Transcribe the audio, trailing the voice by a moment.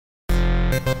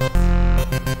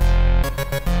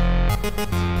Jeni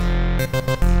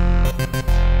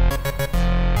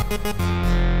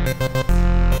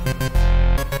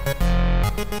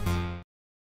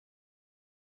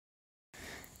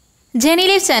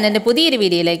life ചാനലിൻ്റെ പുതിയൊരു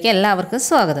വീഡിയോയിലേക്ക് എല്ലാവർക്കും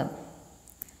സ്വാഗതം.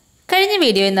 കഴിഞ്ഞ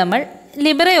വീഡിയോയിൽ നമ്മൾ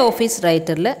ലിബ്രെ ഓഫീസ്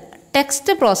റൈറ്ററിൽ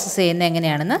ടെക്സ്റ്റ് പ്രോസസ്സ് ചെയ്യുന്നത്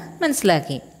എങ്ങനെയാണെന്ന്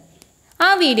മനസ്സിലാക്കി.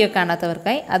 ആ വീഡിയോ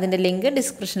കാണാത്തവർക്കായി അതിൻ്റെ ലിങ്ക്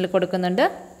ഡിസ്ക്രിപ്ഷനിൽ കൊടുക്കുന്നുണ്ട്.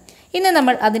 ഇന്ന്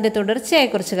നമ്മൾ അതിൻ്റെ തുടർച്ചയായ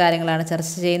കുറച്ച് കാര്യങ്ങളാണ്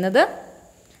ചർച്ച ചെയ്യുന്നത്.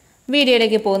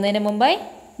 വീഡിയോയിലേക്ക് പോകുന്നതിന് മുമ്പായി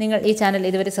നിങ്ങൾ ഈ ചാനൽ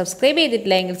ഇതുവരെ സബ്സ്ക്രൈബ്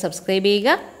ചെയ്തിട്ടില്ല എങ്കിൽ സബ്സ്ക്രൈബ് ചെയ്യുക.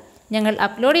 ഞങ്ങൾ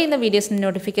അപ്ലോഡ് ചെയ്യുന്ന വീഡിയോസിൻ്റെ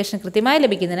നോട്ടിഫിക്കേഷൻ കൃത്യമായി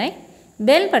ലഭിക്കുന്നതിനായി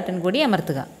ബെൽ ബട്ടൺ കൂടി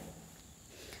അമർത്തുക.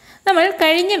 നമ്മൾ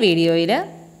കഴിഞ്ഞ വീഡിയോയിൽ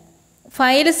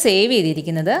ഫയൽ സേവ്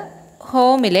ചെയ്തിരിക്കുന്നത്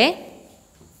ഹോമിലെ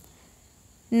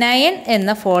 9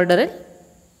 എന്ന ഫോൾഡറിൽ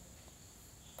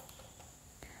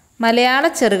മലയാള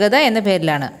ചെറുകഥ എന്ന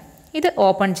പേരിലാണ്. ഇത്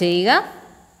ഓപ്പൺ ചെയ്യുക.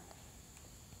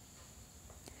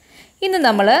 ഇന്ന്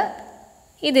നമ്മൾ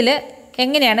ഇതിൽ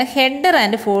എങ്ങനെയാണ് ഹെഡർ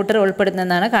ആൻഡ് ഫൂട്ടർ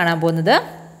ഉൾപ്പെടുത്തുന്നതെന്നാണ് കാണാൻ പോകുന്നത്.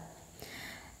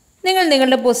 നിങ്ങൾ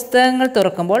നിങ്ങളുടെ പുസ്തകങ്ങൾ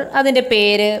തുറക്കുമ്പോൾ അതിൻ്റെ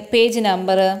പേര്, പേജ്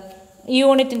നമ്പർ,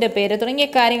 യൂണിറ്റിൻ്റെ പേര് തുടങ്ങിയ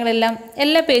കാര്യങ്ങളെല്ലാം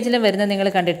എല്ലാ പേജിലും വരുന്നത് നിങ്ങൾ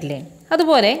കണ്ടിട്ടില്ലേ?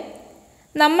 അതുപോലെ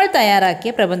നമ്മൾ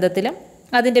തയ്യാറാക്കിയ പ്രബന്ധത്തിലും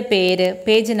അതിൻ്റെ പേര്,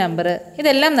 പേജ് നമ്പർ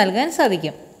ഇതെല്ലാം നൽകാൻ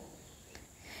സാധിക്കും.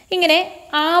 ഇങ്ങനെ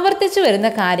ആവർത്തിച്ച് വരുന്ന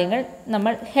കാര്യങ്ങൾ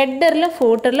നമ്മൾ ഹെഡറിലും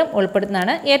ഫൂട്ടറിലും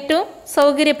ഉൾപ്പെടുത്തുന്നതാണ് ഏറ്റവും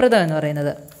സൗകര്യപ്രദം എന്ന്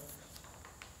പറയുന്നത്.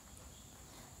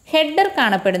 ഹെഡർ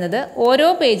കാണപ്പെടുന്നത് ഓരോ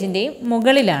പേജിൻ്റെയും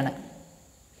മുകളിലാണ്.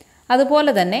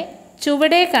 അതുപോലെ തന്നെ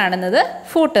ചുവടെ കാണുന്നത്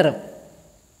ഫൂട്ടറും.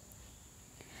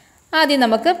 ആദ്യം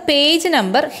നമുക്ക് പേജ്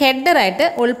നമ്പർ ഹെഡറായിട്ട്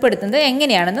ഉൾപ്പെടുത്തുന്നത്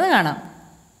എങ്ങനെയാണെന്ന് കാണാം.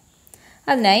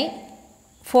 അതിനായി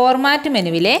ഫോർമാറ്റ്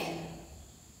മെനുവിലെ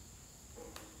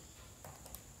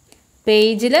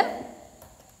പേജിൽ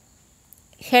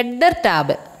ഹെഡർ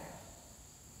ടാബ്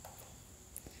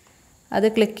അത്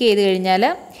ക്ലിക്ക് ചെയ്ത് കഴിഞ്ഞാൽ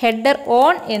ഹെഡർ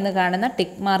ഓൺ എന്ന് കാണുന്ന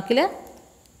ടിക്ക് മാർക്കിൽ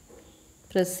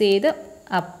പ്രസ് ചെയ്ത്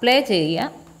അപ്ലൈ ചെയ്യുക.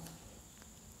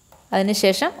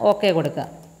 അതിനുശേഷം ഓക്കെ കൊടുക്കുക.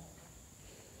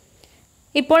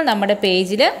 ഇപ്പോൾ നമ്മുടെ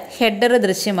പേജിൽ ഹെഡർ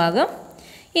ദൃശ്യമാകും.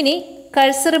 ഇനി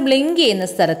കഴ്സർ ബ്ലിങ്ക് ചെയ്യുന്ന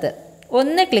സ്ഥലത്ത്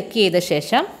ഒന്ന് ക്ലിക്ക് ചെയ്ത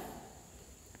ശേഷം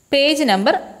പേജ്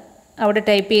നമ്പർ അവിടെ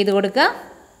ടൈപ്പ് ചെയ്ത് കൊടുക്കുക.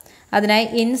 അതിനായി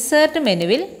ഇൻസേർട്ട്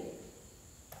മെനുവിൽ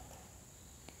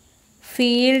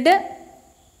ഫീൽഡ്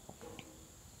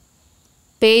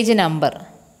പേജ് നമ്പർ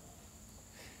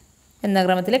എന്ന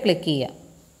ക്രമത്തിൽ ക്ലിക്ക് ചെയ്യുക.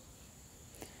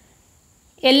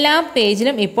 എല്ലാ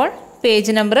പേജിലും ഇപ്പോൾ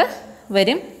പേജ് നമ്പർ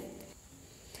വരും.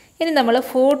 ഇനി നമ്മൾ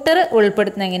ഫൂട്ടർ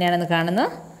ഉൾപ്പെടുത്തുന്നത് എങ്ങനെയാണെന്ന് കാണുന്നു.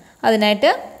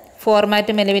 അതിനായിട്ട്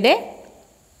ഫോർമാറ്റ് മെനുവിലെ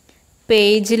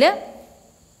പേജിൽ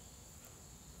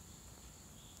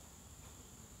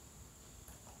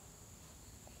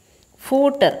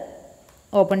ഫൂട്ടർ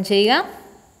ഓപ്പൺ ചെയ്യുക.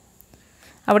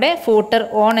 അവിടെ ഫൂട്ടർ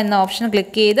ഓൺ എന്ന ഓപ്ഷൻ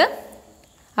ക്ലിക്ക് ചെയ്ത്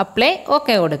അപ്ലൈ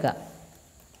ഓക്കെ കൊടുക്കുക.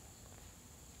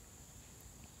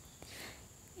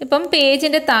 ഇപ്പം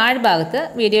പേജിൻ്റെ താഴ്ഭാഗത്ത്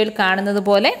വീഡിയോയിൽ കാണുന്നത്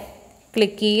പോലെ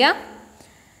ക്ലിക്ക് ചെയ്യുക.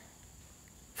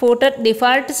 ഫൂട്ടർ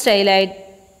ഡിഫാൾട്ട് സ്റ്റൈലായി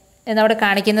എന്നവിടെ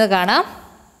കാണിക്കുന്നത് കാണാം.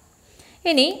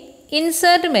 ഇനി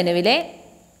ഇൻസേർട്ട് മെനുവിലെ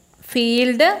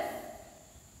ഫീൽഡ്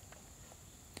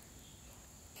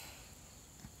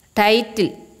ടൈറ്റിൽ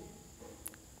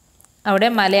അവിടെ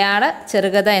മലയാള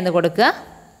ചെറുകഥ എന്ന് കൊടുക്കുക.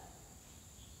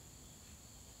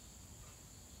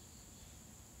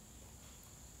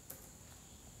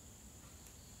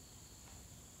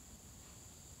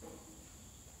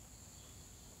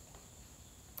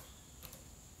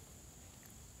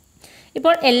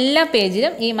 ഇപ്പോൾ എല്ലാ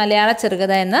പേജിലും ഈ മലയാള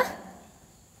ചെറുകഥ എന്ന്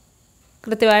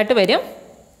കൃത്യമായിട്ട് വരും.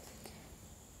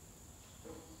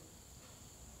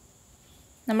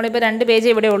 നമ്മളിപ്പോൾ 2 പേജ്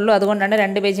ഇവിടെ ഉള്ളൂ, അതുകൊണ്ടാണ്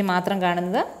 2 പേജ് മാത്രം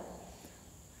കാണുന്നത്.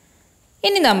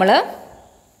 ഇനി നമ്മൾ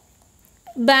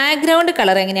ബാക്ക്ഗ്രൗണ്ട്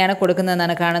കളർ എങ്ങനെയാണ്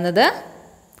കൊടുക്കുന്നതെന്നാണ് കാണുന്നത്.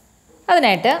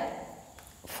 അതിനായിട്ട്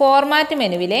ഫോർമാറ്റ്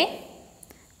മെനുവിലെ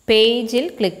പേജിൽ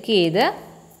ക്ലിക്ക് ചെയ്ത്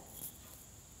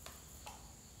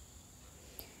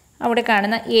അവിടെ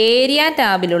കാണുന്ന ഏരിയ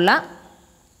ടാബിലുള്ള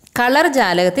കളർ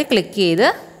ജാലകത്തിൽ ക്ലിക്ക് ചെയ്ത്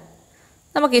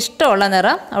നമുക്കിഷ്ടമുള്ള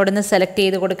നിറം അവിടെ നിന്ന് സെലക്ട്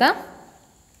ചെയ്ത് കൊടുക്കാം.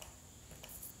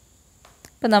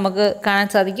 ഇപ്പം നമുക്ക് കാണാൻ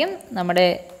സാധിക്കും നമ്മുടെ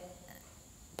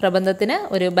പ്രബന്ധത്തിന്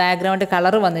ഒരു ബാക്ക്ഗ്രൗണ്ട്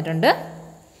കളർ വന്നിട്ടുണ്ട്.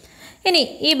 ഇനി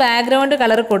ഈ ബാക്ക്ഗ്രൗണ്ട്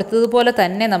കളർ കൊടുത്തതുപോലെ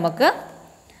തന്നെ നമുക്ക്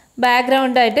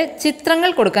ബാക്ക്ഗ്രൗണ്ടായിട്ട്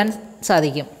ചിത്രങ്ങൾ കൊടുക്കാൻ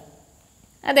സാധിക്കും.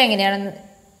 അതെങ്ങനെയാണെന്ന്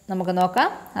നമുക്ക് നോക്കാം.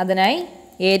 അതിനായി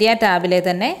ഏരിയ ടാബിലെ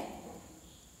തന്നെ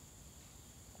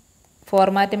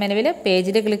ഫോർമാറ്റ് മെനുവിൽ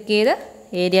പേജിൽ ക്ലിക്ക് ചെയ്ത്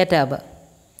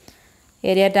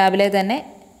ഏരിയ ടാബിലെ തന്നെ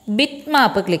ബിറ്റ്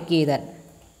മാപ്പ് ക്ലിക്ക് ചെയ്താൽ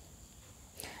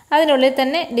അതിനുള്ളിൽ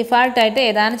തന്നെ ഡിഫാൾട്ടായിട്ട്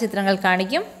ഏതാനും ചിത്രങ്ങൾ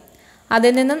കാണിക്കും.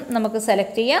 അതിൽ നിന്നും നമുക്ക്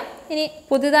സെലക്ട് ചെയ്യാം. ഇനി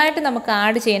പുതുതായിട്ട് നമുക്ക്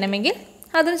ആഡ് ചെയ്യണമെങ്കിൽ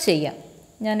അതും ചെയ്യാം.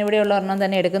 ഞാനിവിടെയുള്ള ഒരെണ്ണം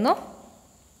തന്നെ എടുക്കുന്നു.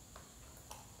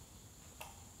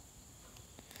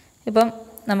 ഇപ്പം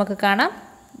നമുക്ക് കാണാം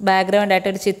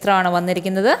ബാക്ക്ഗ്രൗണ്ടായിട്ടൊരു ചിത്രമാണ്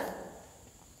വന്നിരിക്കുന്നത്.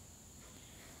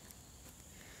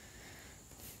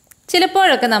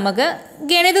 ചിലപ്പോഴൊക്കെ നമുക്ക്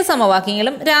ഗണിത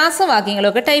സമവാക്യങ്ങളും രാസവാക്യങ്ങളും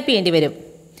ഒക്കെ ടൈപ്പ് ചെയ്യേണ്ടി വരും.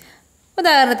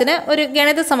 ഉദാഹരണത്തിന് ഒരു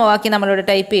ഗണിത സമവാക്യം നമ്മളിവിടെ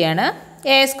ടൈപ്പ് ചെയ്യാണ്.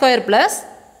 a² +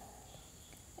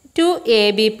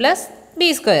 2ab + b².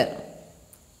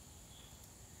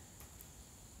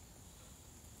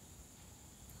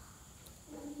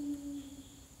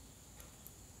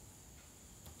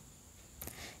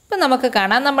 ഇപ്പം നമുക്ക്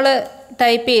കാണാം നമ്മൾ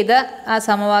ടൈപ്പ് ചെയ്ത ആ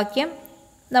സമവാക്യം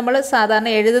നമ്മൾ സാധാരണ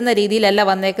എഴുതുന്ന രീതിയിലല്ല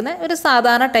വന്നേക്കുന്നത്, ഒരു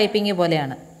സാധാരണ ടൈപ്പിംഗ്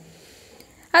പോലെയാണ്.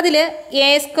 അതിൽ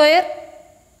a²,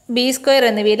 b²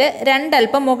 എന്നിവയിൽ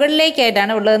രണ്ടൽപ്പം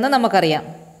മുകളിലേക്കായിട്ടാണ് ഉള്ളതെന്ന് നമുക്കറിയാം.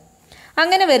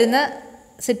 അങ്ങനെ വരുന്ന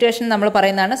സിറ്റുവേഷൻ നമ്മൾ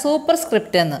പറയുന്നതാണ്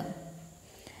സൂപ്പർസ്ക്രിപ്റ്റ് എന്ന്.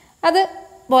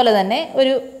 അതുപോലെ തന്നെ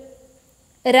ഒരു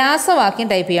രാസവാക്യം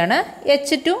ടൈപ്പ് ചെയ്യാണ്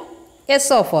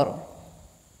H2SO4.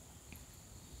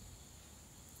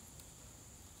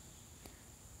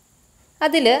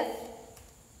 അതിൽ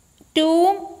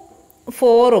 2ഉം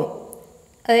 4ഉം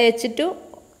അത് H2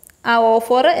 ആ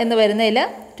O4 എന്ന് വരുന്നതിൽ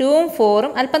 2ഉം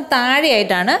 4ഉം അല്പം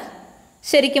താഴെയായിട്ടാണ്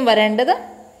ശരിക്കും വരേണ്ടത്.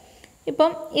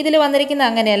 ഇപ്പം ഇതിൽ വന്നിരിക്കുന്നത്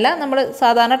അങ്ങനെയല്ല, നമ്മൾ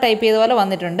സാധാരണ ടൈപ്പ് ചെയ്ത പോലെ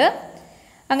വന്നിട്ടുണ്ട്.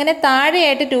 അങ്ങനെ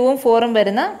താഴെയായിട്ട് 2ഉം 4ഉം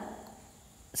വരുന്ന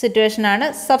സിറ്റുവേഷനാണ്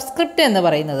സബ്സ്ക്രിപ്റ്റ് എന്ന്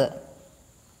പറയുന്നത്.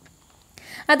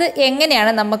 അത്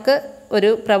എങ്ങനെയാണ് നമുക്ക് ഒരു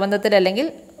പ്രബന്ധത്തിൽ അല്ലെങ്കിൽ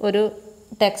ഒരു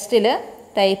ടെക്സ്റ്റിൽ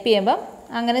ടൈപ്പ് ചെയ്യുമ്പം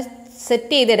അങ്ങനെ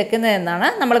സെറ്റ് ചെയ്തെടുക്കുന്നതെന്നാണ്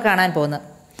നമ്മൾ കാണാൻ പോകുന്നത്.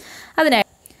 അതിനായി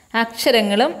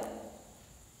അക്ഷരങ്ങളും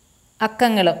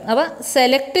അക്കങ്ങളും അവ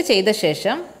സെലക്ട് ചെയ്ത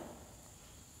ശേഷം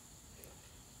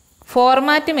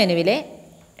ഫോർമാറ്റ് മെനുവിലെ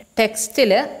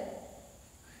ടെക്സ്റ്റിൽ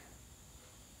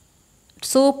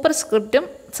സൂപ്പർസ്ക്രിപ്റ്റും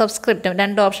സബ്സ്ക്രിപ്റ്റും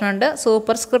 2 ഓപ്ഷനുണ്ട്.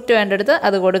 സൂപ്പർസ്ക്രിപ്റ്റ് വേണ്ടെടുത്ത്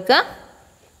അത് കൊടുക്കുക.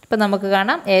 ഇപ്പം നമുക്ക്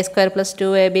കാണാം a² +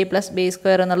 2ab +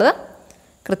 b² എന്നുള്ളത്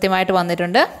കൃത്യമായിട്ട്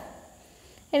വന്നിട്ടുണ്ട്.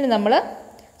 ഇനി നമ്മൾ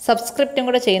സബ്സ്ക്രിപ്റ്റും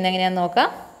കൂടെ ചെയ്യുന്നത് എങ്ങനെയാണെന്ന് നോക്കാം.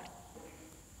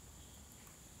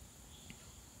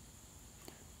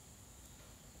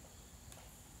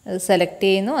 അത് സെലക്ട്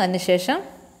ചെയ്യുന്നു. അതിനുശേഷം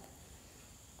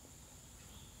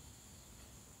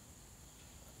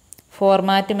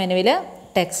ഫോർമാറ്റ് മെനുവിൽ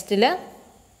ടെക്സ്റ്റിൽ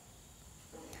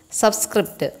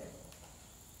സബ്സ്ക്രിപ്റ്റ്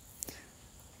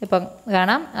ഇപ്പം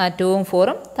കാണാം ആ 2ഉം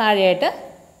 4ഉം താഴെയായിട്ട്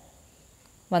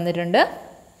വന്നിട്ടുണ്ട്.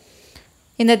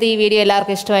 ഇന്നത്തെ ഈ വീഡിയോ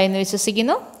എല്ലാവർക്കും ഇഷ്ടമായി എന്ന്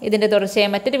വിശ്വസിക്കുന്നു. ഇതിൻ്റെ തുടർച്ചയായ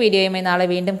മറ്റൊരു വീഡിയോയുമായി നാളെ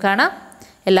വീണ്ടും കാണാം.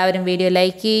 എല്ലാവരും വീഡിയോ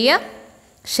ലൈക്ക് ചെയ്യുക,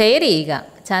 ഷെയർ ചെയ്യുക,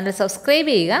 ചാനൽ സബ്സ്ക്രൈബ്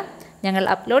ചെയ്യുക. ഞങ്ങൾ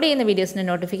അപ്ലോഡ് ചെയ്യുന്ന വീഡിയോസിൻ്റെ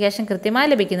നോട്ടിഫിക്കേഷൻ കൃത്യമായി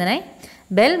ലഭിക്കുന്നതിനായി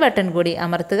ബെൽ ബട്ടൺ കൂടി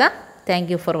അമർത്തുക.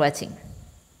 Thank you for watching.